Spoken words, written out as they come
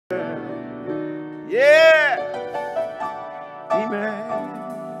Yeah. Amen.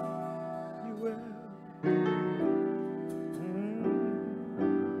 You will. Amen. You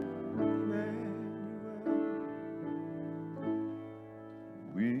will.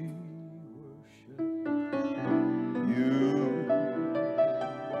 We worship you.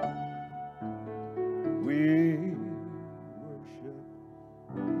 We worship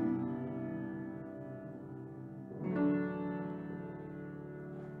you.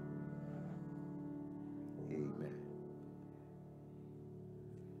 Amen.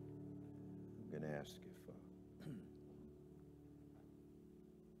 I'm going to ask if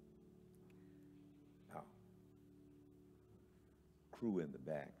our crew in the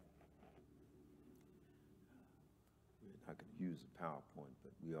back, we're not going to use the PowerPoint,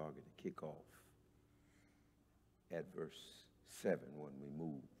 but we are going to kick off at verse 7 when we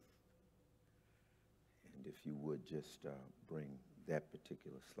move. And if you would just bring that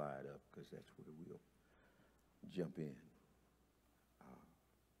particular slide up, because that's where we'll jump in.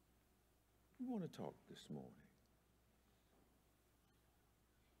 We want to talk this morning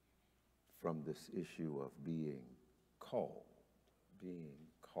from this issue of being called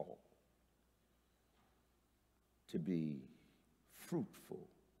to be fruitful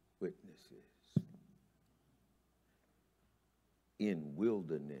witnesses in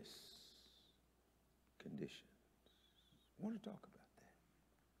wilderness conditions. I want to talk about that.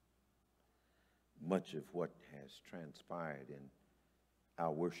 Much of what has transpired in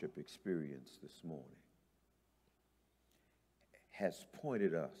our worship experience this morning has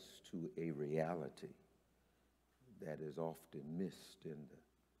pointed us to a reality that is often missed in the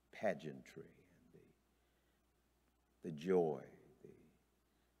pageantry and the joy, the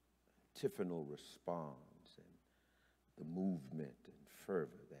antiphonal response, and the movement and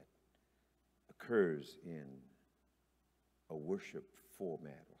fervor that occurs in a worship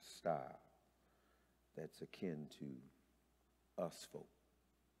format or style that's akin to us folk.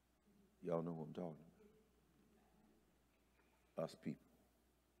 Y'all know who I'm talking about? Us people.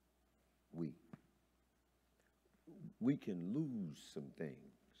 We can lose some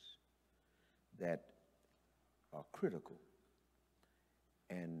things that are critical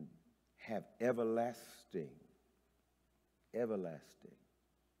and have everlasting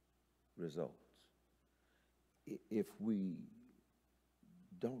results if we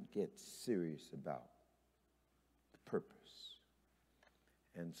don't get serious about the purpose.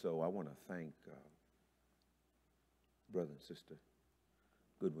 And so I want to thank Brother and Sister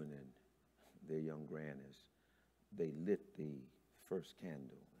Goodwin and their young grand as they lit the first candle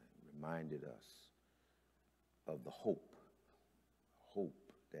and reminded us of the hope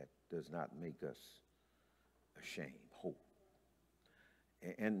that does not make us ashamed, hope.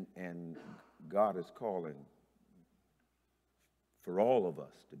 And God is calling for all of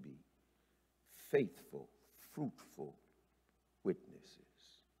us to be faithful, fruitful witnesses.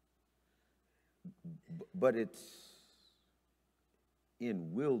 But it's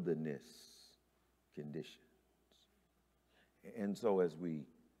in wilderness conditions. And so as we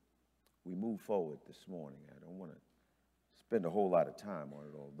move forward this morning, I don't want to spend a whole lot of time on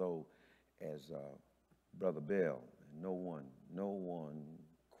it, although as Brother Bell, no one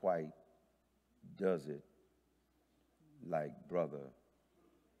quite does it like Brother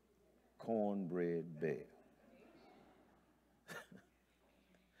Cornbread Bell.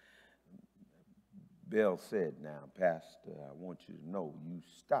 Bell said, now, Pastor, I want you to know you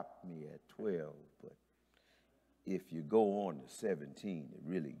stopped me at 12, but if you go on to 17, it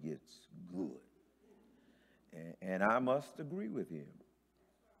really gets good. And I must agree with him.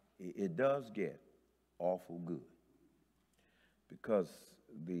 It does get awful good, because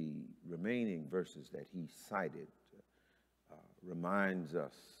the remaining verses that he cited reminds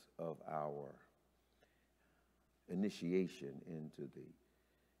us of our initiation into the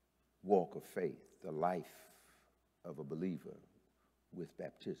walk of faith, the life of a believer with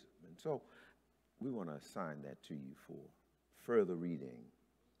baptism. And so we want to assign that to you for further reading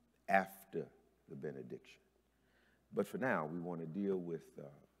after the benediction. But for now, we want to deal with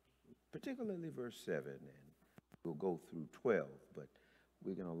particularly verse 7, and we'll go through 12. But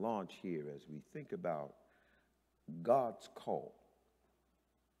we're going to launch here as we think about God's call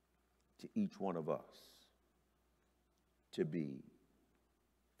to each one of us to be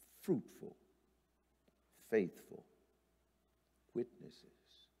fruitful, faithful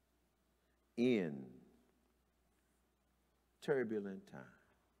witnesses in turbulent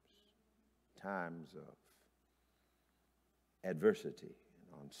times of adversity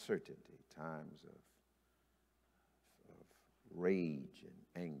and uncertainty, times of rage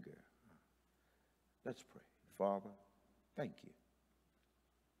and anger. Let's pray. Father, thank you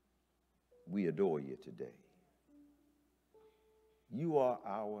we adore you today. You are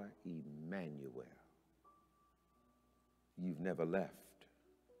our Emmanuel. You've never left,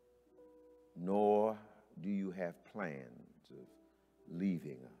 nor do you have plans of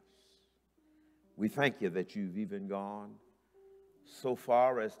leaving us. We thank you that you've even gone so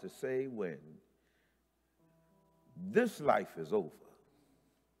far as to say when this life is over,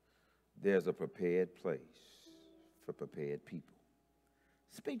 there's a prepared place for prepared people.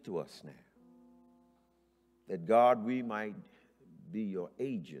 Speak to us now, that God, we might be your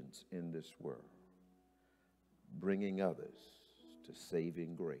agents in this world, bringing others to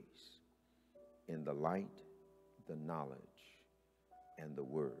saving grace in the light, the knowledge, and the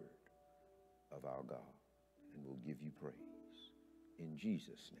word of our God. And we'll give you praise. In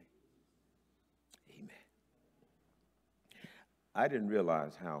Jesus' name, amen. I didn't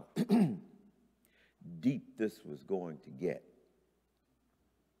realize how deep this was going to get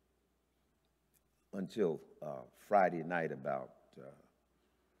until Friday night about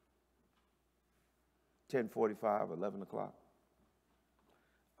 10:45, 11 o'clock.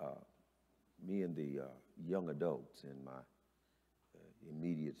 Me and the young adults in my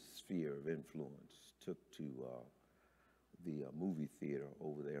immediate sphere of influence took to the movie theater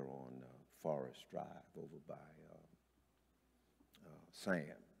over there on Forest Drive over by Sam's.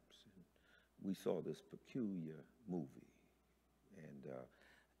 We saw this peculiar movie, and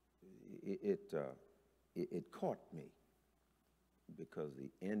it caught me because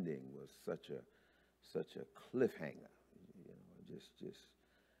the ending was such a cliffhanger. You know,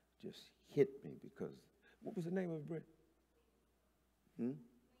 just hit me because what was the name of it, Britt?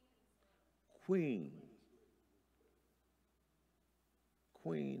 Queen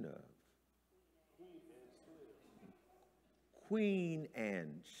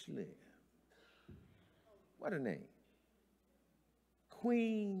and Slim. What a name.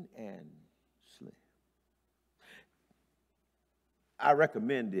 Queen and Slim. I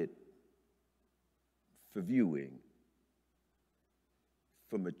recommend it for viewing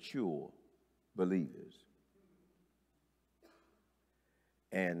for mature believers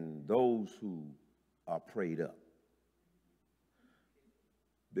and those who are prayed up.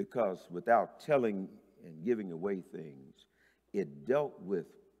 Because without telling and giving away things, it dealt with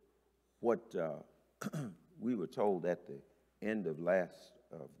what we were told at the end of the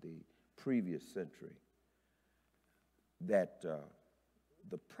previous century, that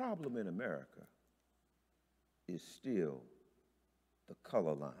the problem in America is still the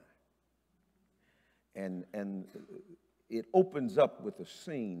color line. And it opens up with a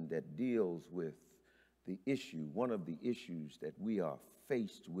scene that deals with the issue, one of the issues that we are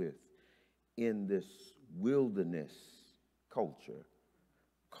faced with in this wilderness culture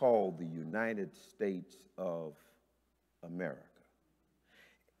called the United States of America.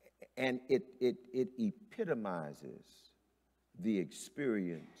 And it epitomizes the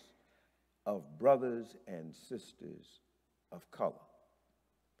experience of brothers and sisters of color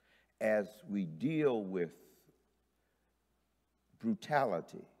as we deal with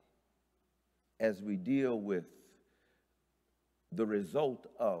brutality, as we deal with the result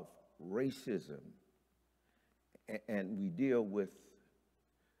of racism, and we deal with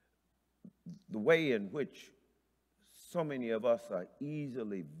the way in which so many of us are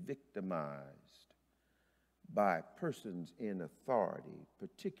easily victimized by persons in authority,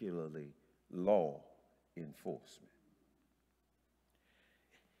 particularly law enforcement.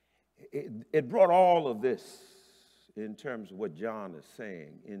 It brought all of this, in terms of what John is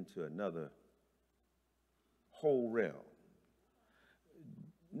saying, into another whole realm.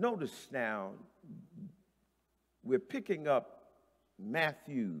 Notice now, we're picking up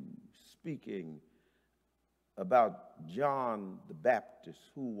Matthew speaking about John the Baptist,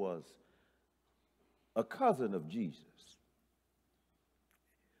 who was a cousin of Jesus,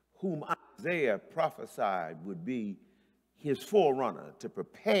 whom Isaiah prophesied would be his forerunner to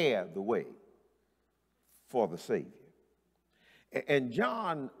prepare the way for the Savior. And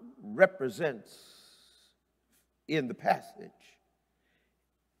John represents in the passage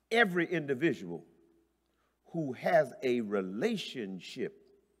every individual who has a relationship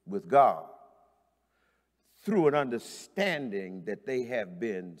with God through an understanding that they have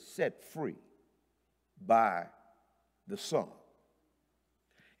been set free by the Son,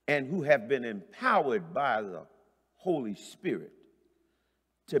 and who have been empowered by the Holy Spirit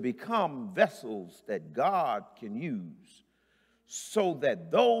to become vessels that God can use, so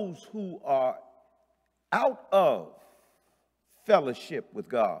that those who are out of fellowship with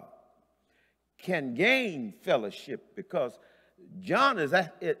God can gain fellowship, because John is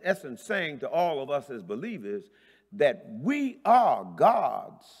in essence saying to all of us as believers that we are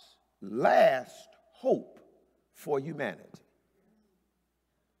God's last hope for humanity.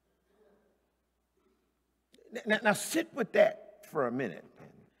 Now sit with that for a minute and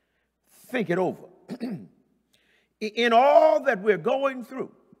think it over. In all that we're going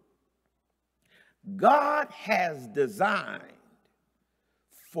through, God has designed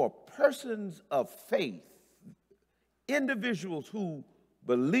for persons of faith, individuals who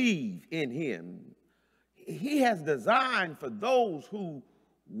believe in him. He has designed for those who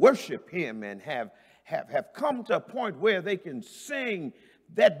worship him and have come to a point where they can sing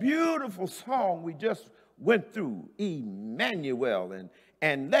that beautiful song we just went through, Emmanuel,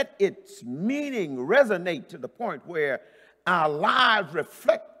 and let its meaning resonate to the point where our lives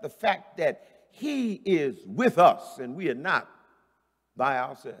reflect the fact that he is with us and we are not by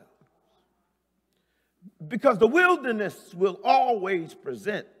ourselves. Because the wilderness will always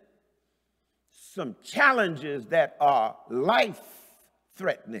present some challenges that are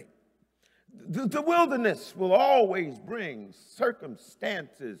life-threatening. The wilderness will always bring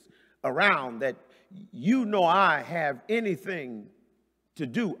circumstances around that you know I have anything to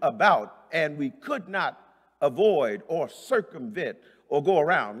do about, and we could not avoid or circumvent or go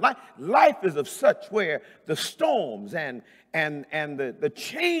around. Life is of such where the storms and the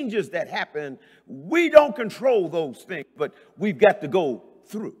changes that happen, we don't control those things, but we've got to go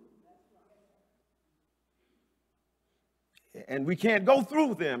through. And we can't go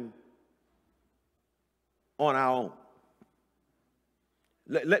through them on our own.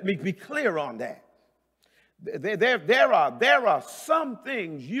 Let me be clear on that. There are some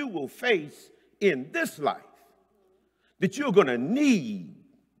things you will face in this life that you're going to need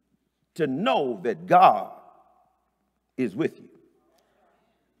to know that God is with you.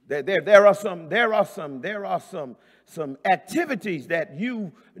 There are some activities that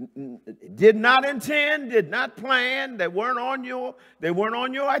you did not intend, did not plan, that weren't on your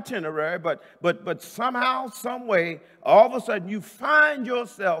itinerary, but somehow, some way, all of a sudden you find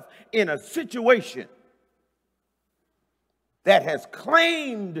yourself in a situation that has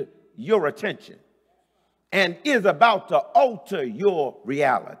claimed your attention and is about to alter your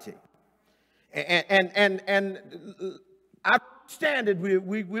reality. And I understand it.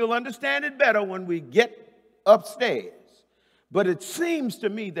 We'll understand it better when we get upstairs. But it seems to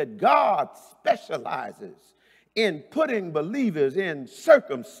me that God specializes in putting believers in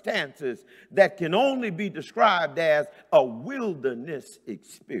circumstances that can only be described as a wilderness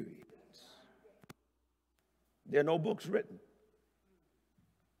experience. There are no books written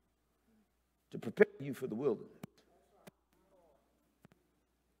to prepare you for the wilderness.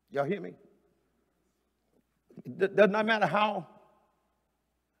 Y'all hear me? It does not matter how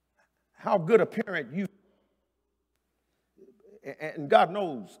good a parent you are. And God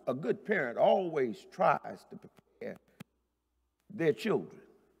knows a good parent always tries to prepare their children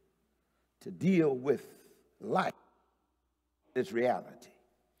to deal with life, this reality.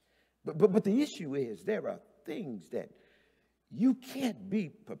 But the issue is there are things that you can't be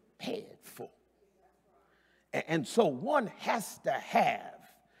prepared for. And so one has to have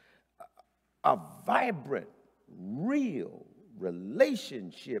a vibrant, real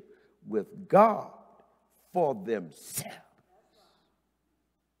relationship with God for themselves.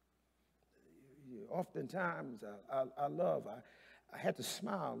 Oftentimes, I had to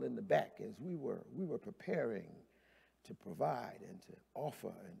smile in the back as we were preparing to provide and to offer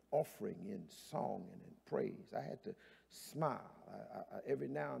an offering in song and in praise. I had to smile. Every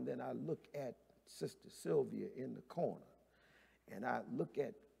now and then I look at Sister Sylvia in the corner, and I look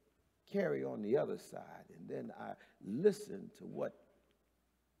at Carrie on the other side, and then I listen to what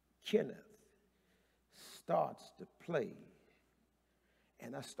Kenneth starts to play,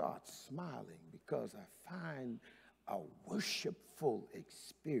 and I start smiling because I find a worshipful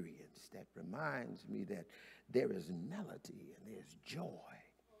experience that reminds me that there is melody and there's joy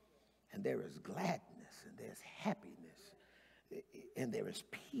and there is gladness and there's happiness and there is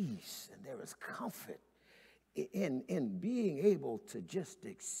peace and there is comfort in being able to just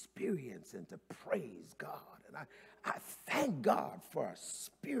experience and to praise God. And I thank God for a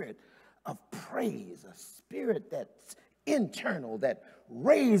spirit of praise, a spirit that's internal, that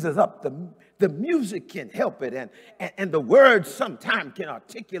raises up. The music can help it, and the words sometimes can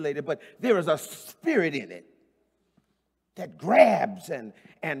articulate it, but there is a spirit in it that grabs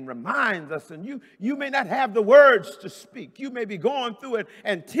and reminds us. And you may not have the words to speak. You may be going through it,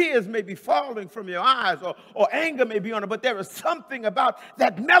 and tears may be falling from your eyes, or anger may be on it, but there is something about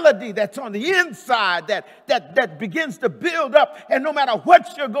that melody that's on the inside that begins to build up, and no matter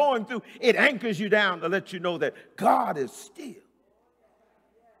what you're going through, it anchors you down to let you know that God is still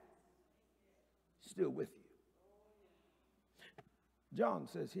with you. John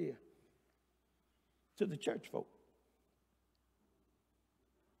says here, to the church folk.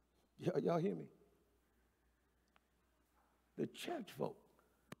 Y'all hear me? The church folk.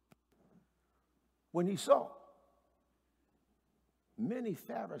 When he saw many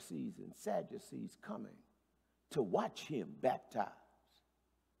Pharisees and Sadducees coming to watch him baptize,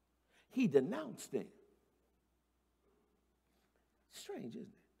 he denounced them. Strange, isn't it?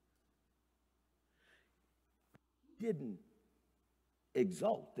 He didn't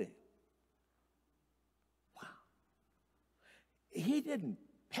exalt them. Wow. He didn't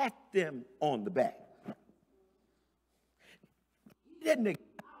pat them on the back. He didn't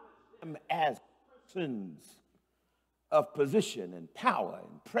acknowledge them as persons of position and power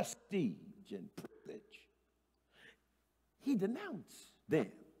and prestige and privilege. He denounced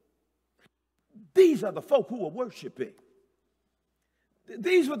them. These are the folk who were worshiping.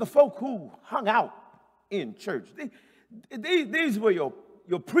 These were the folk who hung out in church. These were your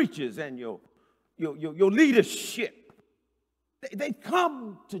preachers and your leadership. They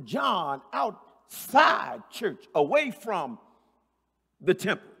come to John outside church, away from the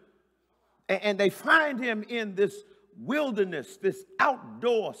temple. And they find him in this wilderness, this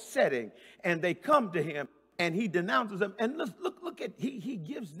outdoor setting, and they come to him, and he denounces them. And look at, he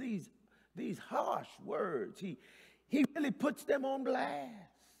gives these harsh words. He really puts them on blast.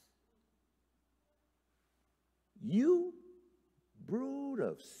 You brood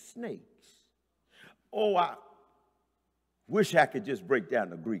of snakes. Oh, I wish I could just break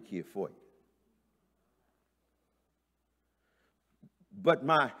down the Greek here for you. But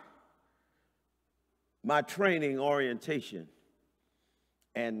my training, orientation,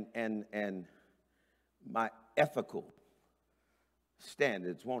 and my ethical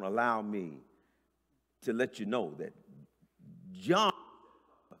standards won't allow me to let you know that John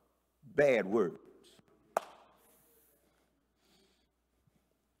bad words.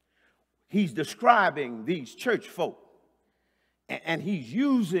 He's describing these church folk, and he's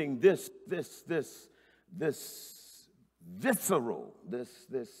using this visceral,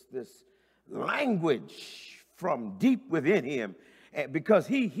 this language from deep within him, because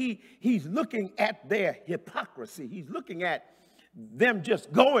he's looking at their hypocrisy. He's looking at them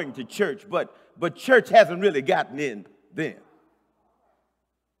just going to church, but church hasn't really gotten in them.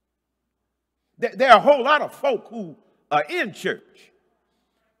 There are a whole lot of folk who are in church,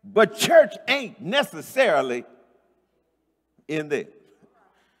 but church ain't necessarily in them.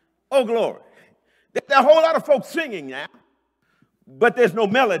 Oh, glory. There are a whole lot of folks singing now, but there's no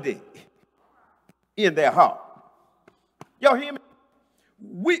melody in their heart. Y'all hear me?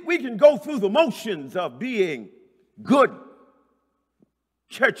 We can go through the motions of being good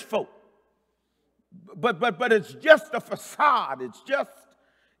church folk, but it's just a facade.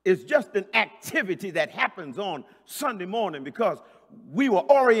 It's just an activity that happens on Sunday morning because we were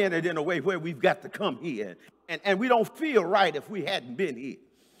oriented in a way where we've got to come here, and we don't feel right if we hadn't been here.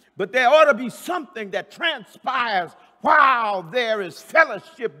 But there ought to be something that transpires while there is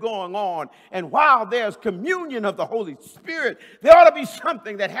fellowship going on and while there's communion of the Holy Spirit. There ought to be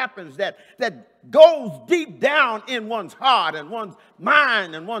something that happens that goes deep down in one's heart and one's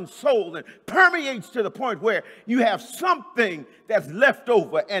mind and one's soul and permeates to the point where you have something that's left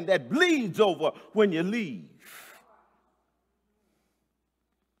over and that bleeds over when you leave.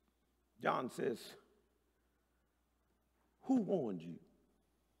 John says, who warned you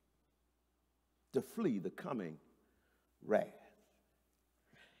to flee the coming wrath?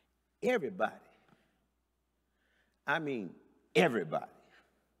 Everybody. I mean, everybody.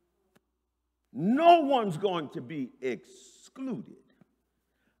 No one's going to be excluded.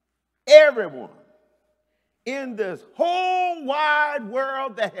 Everyone in this whole wide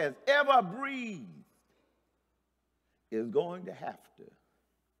world that has ever breathed is going to have to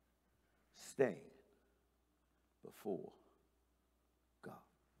stand before God.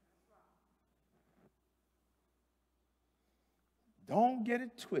 Don't get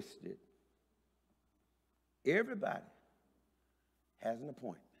it twisted. Everybody has an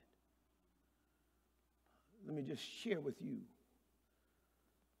appointment. Let me just share with you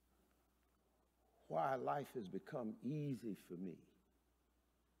why life has become easy for me.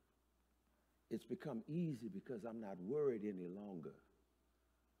 It's become easy because I'm not worried any longer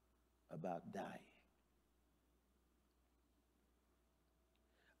about dying.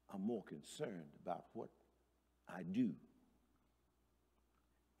 I'm more concerned about what I do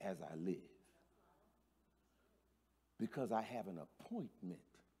as I live, because I have an appointment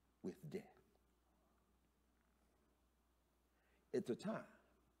with death. It's a time.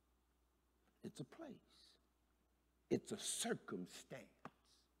 It's a place. It's a circumstance.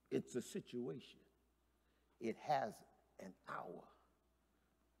 It's a situation. It has an hour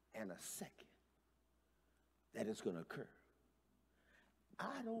and a second that it's going to occur.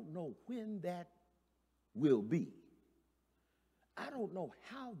 I don't know when that will be. I don't know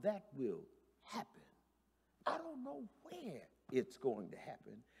how that will happen. I don't know where it's going to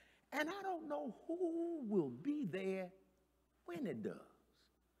happen. And I don't know who will be there when it does.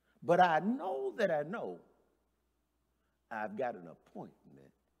 But I know that I know I've got an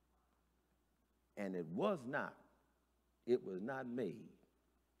appointment. And it was not made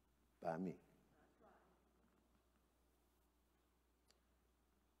by me.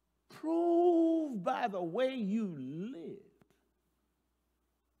 Prove by the way you live.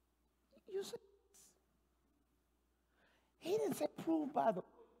 You see, he didn't say prove by the way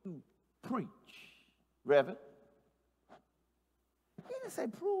you preach, Reverend. He didn't say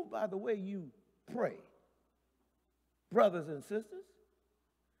prove by the way you pray, brothers and sisters.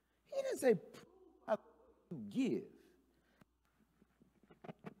 He didn't say prove by the way you give.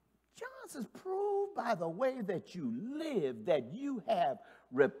 John says prove by the way that you live that you have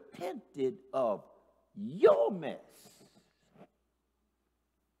repented of your mess.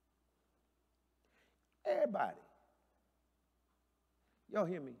 Everybody, y'all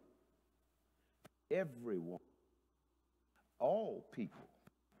hear me? Everyone, all people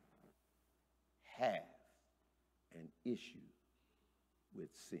have an issue with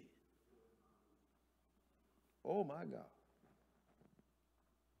sin. Oh my God.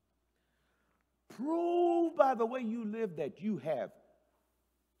 Prove by the way you live that you have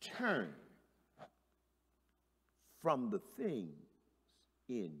turned from the things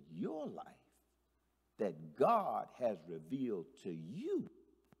in your life that God has revealed to you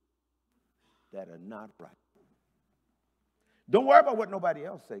that are not right. Don't worry about what nobody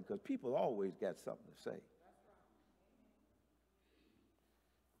else say, because people always got something to say.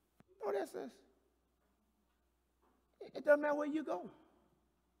 You know what that says? It doesn't matter where you go.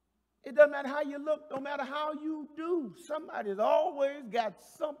 It doesn't matter how you look. No matter how you do. Somebody's always got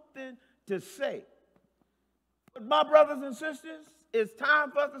something to say. But my brothers and sisters, it's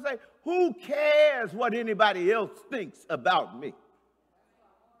time for us to say, who cares what anybody else thinks about me?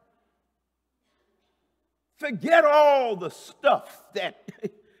 Forget all the stuff that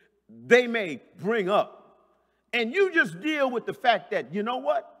they may bring up. And you just deal with the fact that, you know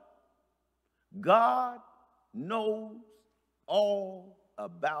what? God knows all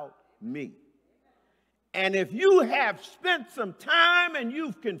about me. And if you have spent some time and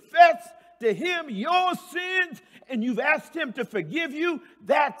you've confessed to him your sins and you've asked him to forgive you,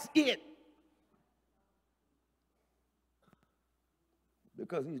 that's it.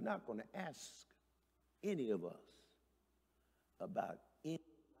 Because he's not going to ask any of us about anything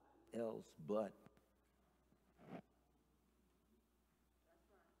else but.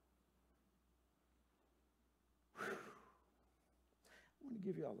 I want to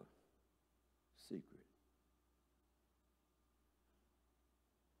give y'all a secret.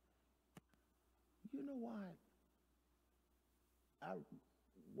 You know why I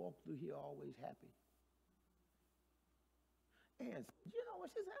walk through here always happy? And you know what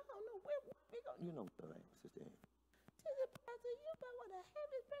she said? I don't know where we go. You know, Sister Ann. She said, Pastor, you about one of the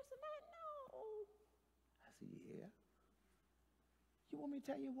heaviest person I know. I said, yeah. You want me to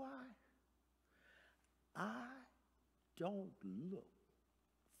tell you why? I don't look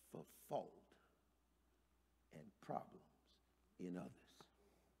for fault and problems in others.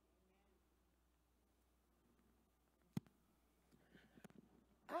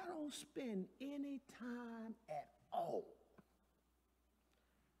 I don't spend any time at all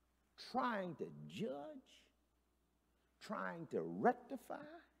trying to judge, trying to rectify.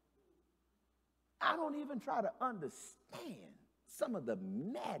 I don't even try to understand some of the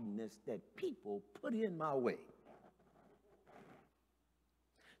madness that people put in my way.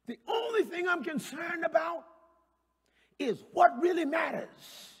 The only thing I'm concerned about is what really matters.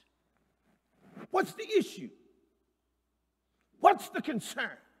 What's the issue? What's the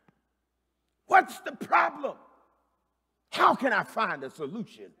concern? What's the problem? How can I find a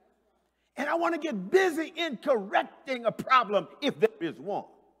solution? And I want to get busy in correcting a problem if there is one.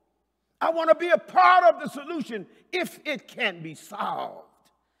 I want to be a part of the solution if it can be solved.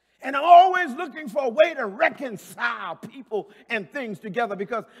 And I'm always looking for a way to reconcile people and things together,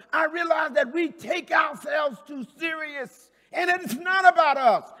 because I realize that we take ourselves too serious. And it's not about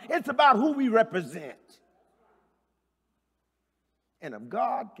us. It's about who we represent. And if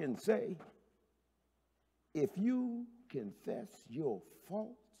God can say, if you confess your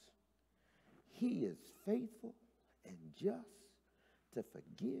faults, he is faithful and just to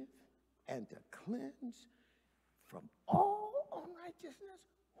forgive and to cleanse from all unrighteousness.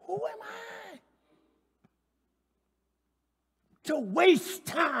 Who am I to waste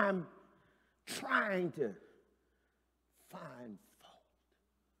time trying to find fault.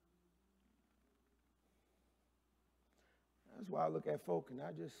 That's why I look at folk and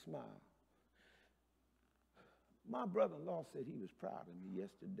I just smile. My brother-in-law said he was proud of me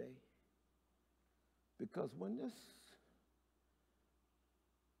yesterday because when this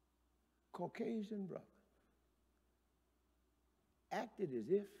Caucasian brother acted as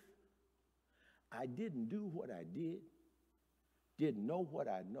if I didn't do what I didn't know what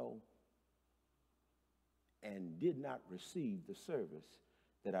I know, and did not receive the service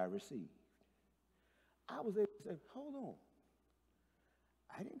that I received, I was able to say, hold on.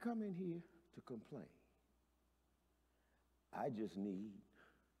 I didn't come in here to complain. I just need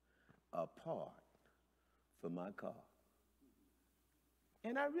a part for my car.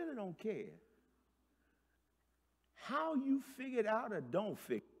 And I really don't care how you figure it out or don't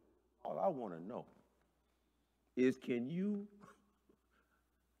figure it out. All I want to know is, can you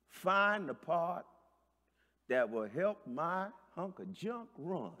find the part that will help my hunk of junk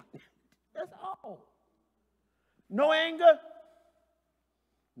run? That's all. No anger,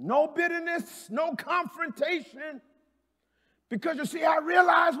 no bitterness, no confrontation. Because you see, I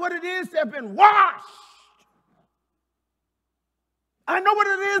realize what it is to have been washed. I know what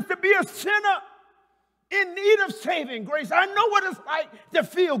it is to be a sinner in need of saving grace. I know what it's like to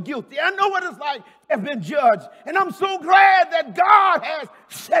feel guilty. I know what it's like to have been judged. And I'm so glad that God has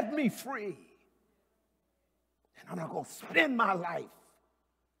set me free. And I'm not going to spend my life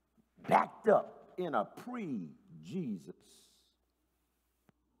backed up in a pre-Jesus.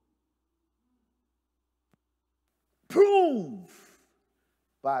 Prove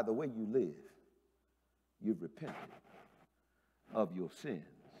by the way you live you've repented of your sins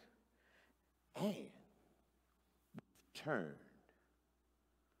and turned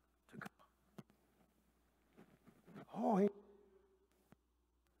to God. Oh,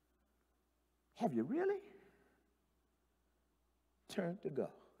 have you really turned to God?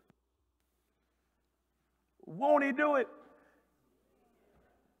 Won't he do it?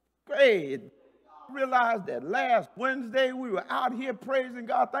 Great. Realized that last Wednesday we were out here praising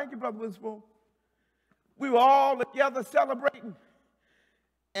God. Thank you, Brother Winspoon. We were all together celebrating.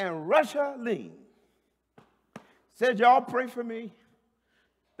 And Russia Lee said, y'all pray for me.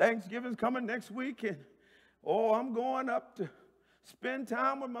 Thanksgiving's coming next week. And, I'm going up to spend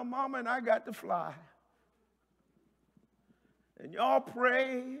time with my mama, and I got to fly. And y'all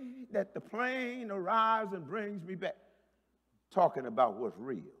pray that the plane arrives and brings me back. Talking about what's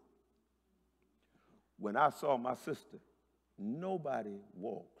real. When I saw my sister, nobody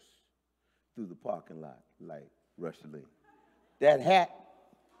walks through the parking lot like Russia Lee. That hat.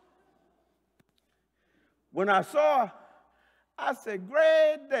 When I saw her, I said,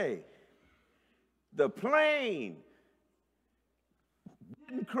 great day. The plane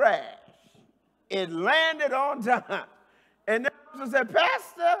didn't crash. It landed on time. And then I said,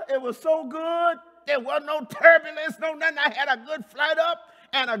 Pastor, it was so good. There was no turbulence, no nothing. I had a good flight up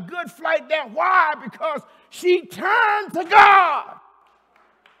and a good flight down. Why? Because she turned to God.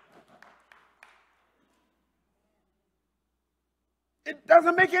 It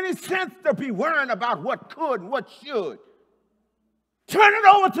doesn't make any sense to be worrying about what could and what should. Turn it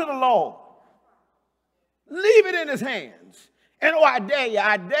over to the Lord. Leave it in his hands. And I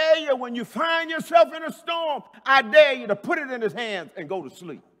dare you, when you find yourself in a storm, I dare you to put it in his hands and go to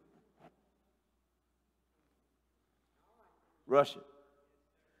sleep. Rush it.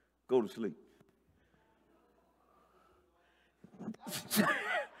 Go to sleep.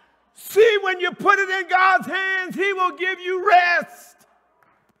 See, when you put it in God's hands, he will give you rest.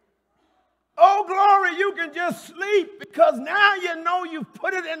 Oh, glory, you can just sleep because now you know you've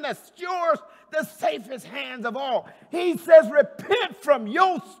put it in the surest, the safest hands of all. He says, repent from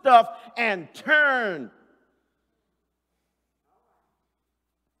your stuff and turn.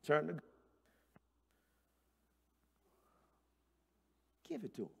 Turn to God. Give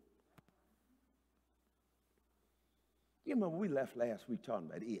it to him. You remember we left last week talking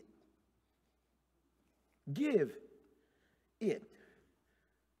about it. Give it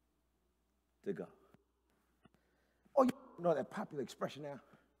to God. Oh, you know that popular expression now?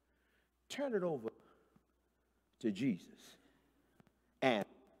 Turn it over to Jesus and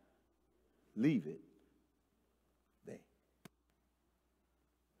leave it there.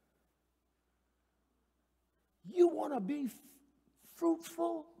 You want to be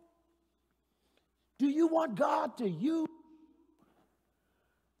fruitful? Do you want God to use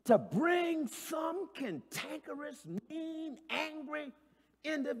to bring some cantankerous, mean, angry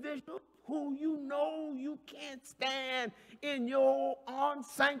individual who you know you can't stand in your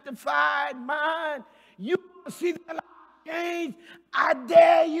unsanctified mind? You see their lives changed, I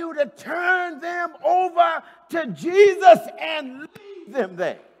dare you to turn them over to Jesus and leave them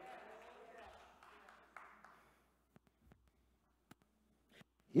there.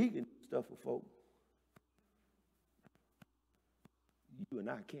 He can do stuff for folk. You and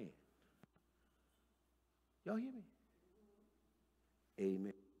I can't. Y'all hear me?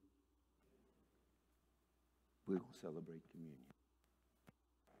 Amen. We're going to celebrate communion.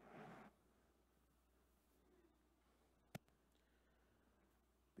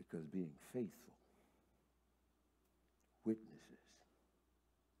 Because being faithful witnesses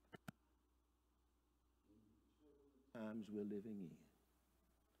times we're living in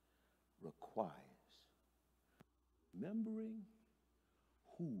requires remembering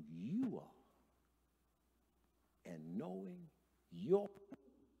who you are and knowing your faults,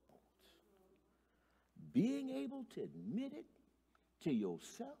 being able to admit it to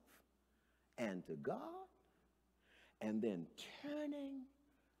yourself and to God, and then turning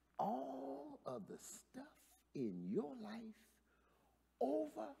all of the stuff in your life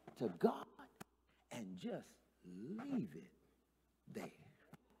over to God and just leave it there.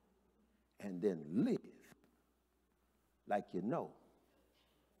 And then live like you know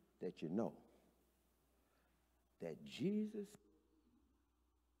that Jesus,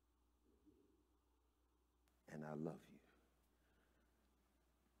 and I love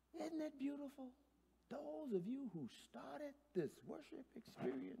you. Isn't it beautiful? Those of you who started this worship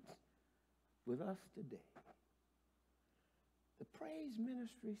experience with us today, the praise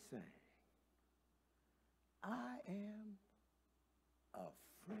ministry sang, I am a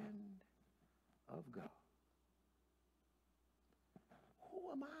friend of God.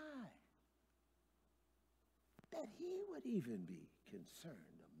 Who am I that he would even be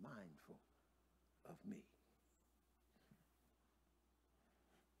concerned or mindful of me?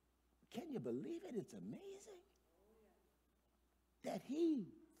 Can you believe it? It's amazing that he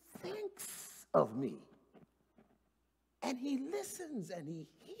thinks of me and he listens and he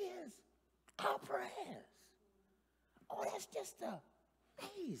hears our prayers. Oh, that's just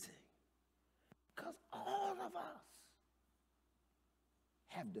amazing. Because all of us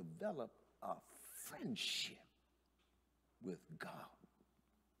have developed a friendship with God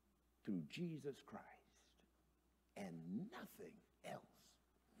through Jesus Christ, and nothing else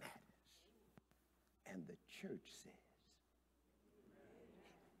matters. And the church says,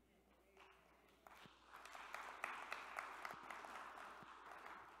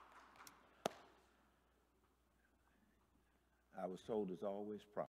 I was told it's always proper.